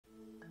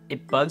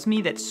It bugs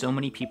me that so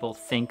many people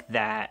think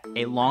that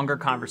a longer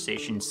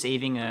conversation,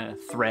 saving a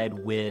thread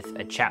with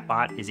a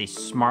chatbot, is a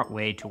smart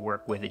way to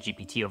work with a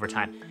GPT over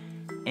time.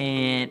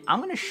 And I'm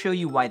going to show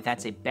you why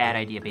that's a bad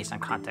idea based on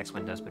context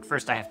windows. But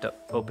first I have to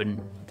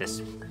open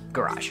this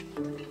garage.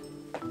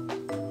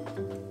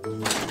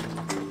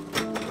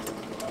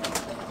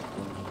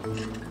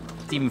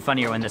 It's even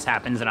funnier when this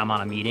happens and I'm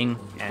on a meeting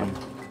and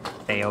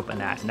they open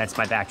that, and that's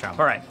my backdrop.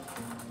 All right.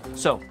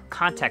 So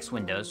context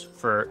windows,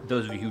 for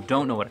those of you who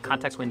don't know what a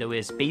context window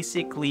is,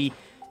 basically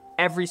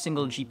every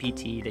single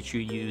GPT that you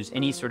use,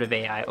 any sort of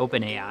AI,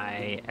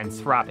 OpenAI,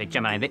 Anthropic,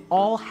 Gemini, they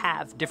all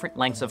have different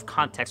lengths of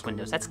context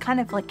windows. That's kind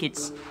of like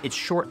its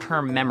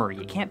short-term memory.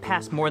 You can't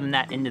pass more than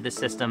that into the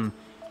system,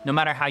 no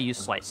matter how you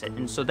slice it.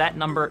 And so that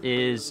number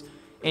is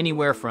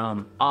anywhere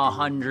from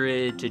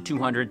 100 to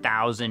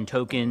 200,000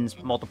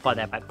 tokens. Multiply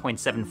that by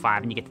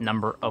 0.75 and you get the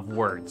number of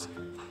words.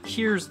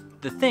 Here's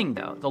the thing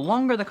though, the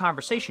longer the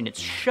conversation, it's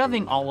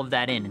shoving all of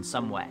that in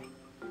some way.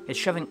 It's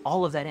shoving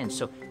all of that in.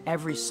 So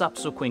every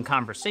subsequent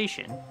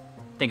conversation,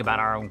 think about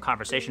our own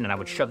conversation, and I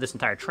would shove this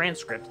entire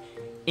transcript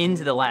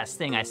into the last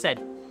thing I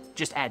said,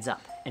 just adds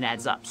up and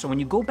adds up. So when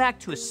you go back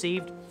to a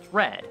saved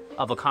thread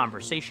of a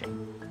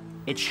conversation,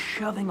 it's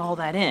shoving all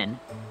that in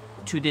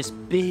to this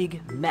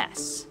big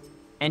mess.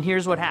 And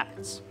here's what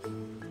happens.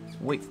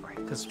 Wait for it,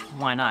 because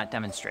why not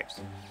demonstrate?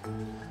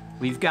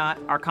 We've got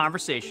our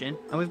conversation,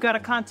 and we've got a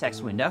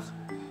context window.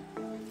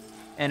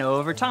 And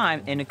over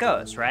time, in it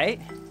goes,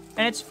 right?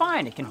 And it's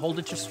fine, it can hold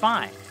it just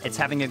fine. It's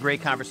having a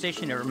great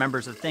conversation, it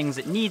remembers the things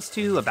it needs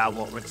to about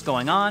what's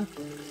going on.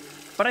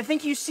 But I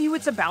think you see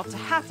what's about to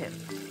happen.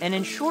 And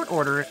in short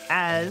order,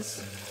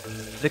 as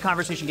the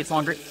conversation gets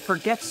longer, it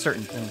forgets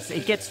certain things.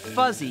 It gets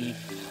fuzzy,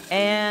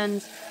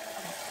 and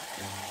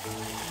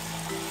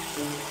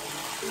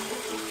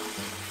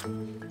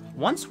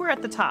once we're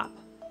at the top,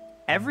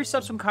 every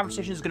subsequent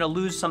conversation is going to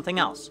lose something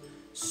else.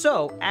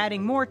 So,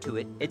 adding more to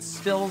it, it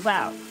spills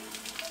out.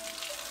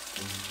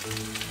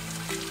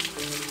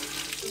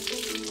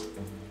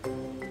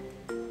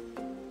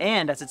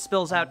 And as it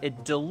spills out,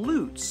 it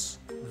dilutes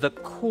the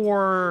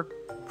core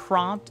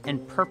prompt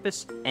and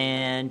purpose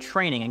and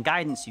training and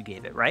guidance you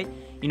gave it, right?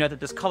 You know that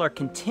this color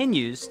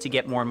continues to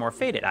get more and more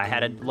faded. I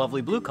had a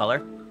lovely blue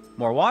color.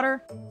 More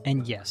water.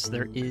 And yes,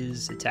 there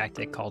is a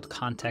tactic called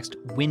context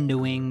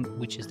windowing,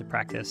 which is the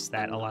practice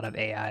that a lot of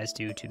AIs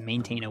do to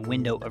maintain a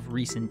window of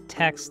recent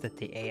text that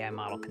the AI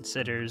model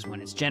considers when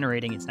it's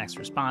generating its next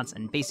response.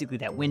 And basically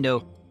that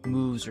window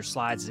moves or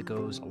slides as it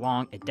goes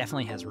along. It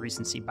definitely has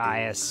recency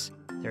bias.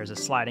 There's a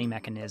sliding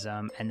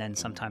mechanism, and then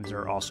sometimes there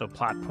are also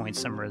plot point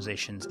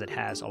summarizations that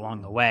has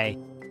along the way,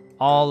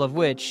 all of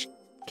which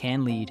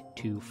can lead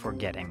to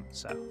forgetting.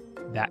 So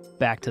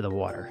back to the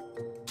water.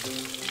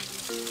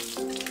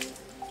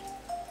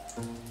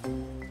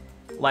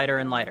 Lighter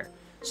and lighter.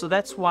 So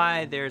that's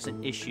why there's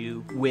an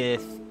issue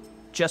with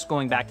just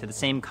going back to the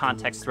same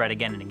context thread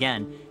again and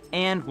again,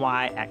 and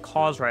why at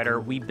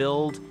CauseWriter we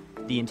build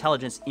the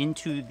intelligence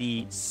into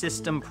the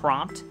system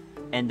prompt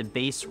and the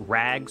base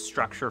RAG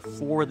structure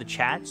for the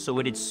chat, so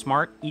it is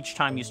smart each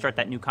time you start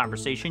that new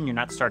conversation. You're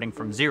not starting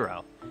from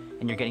zero,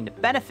 and you're getting the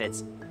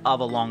benefits of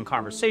a long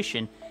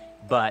conversation,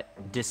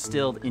 but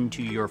distilled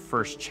into your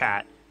first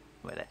chat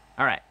with it.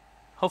 All right.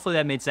 Hopefully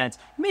that made sense.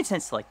 It made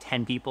sense to like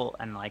 10 people,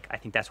 and like I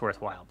think that's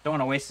worthwhile. Don't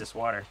want to waste this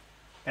water.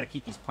 Got to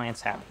keep these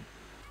plants happy.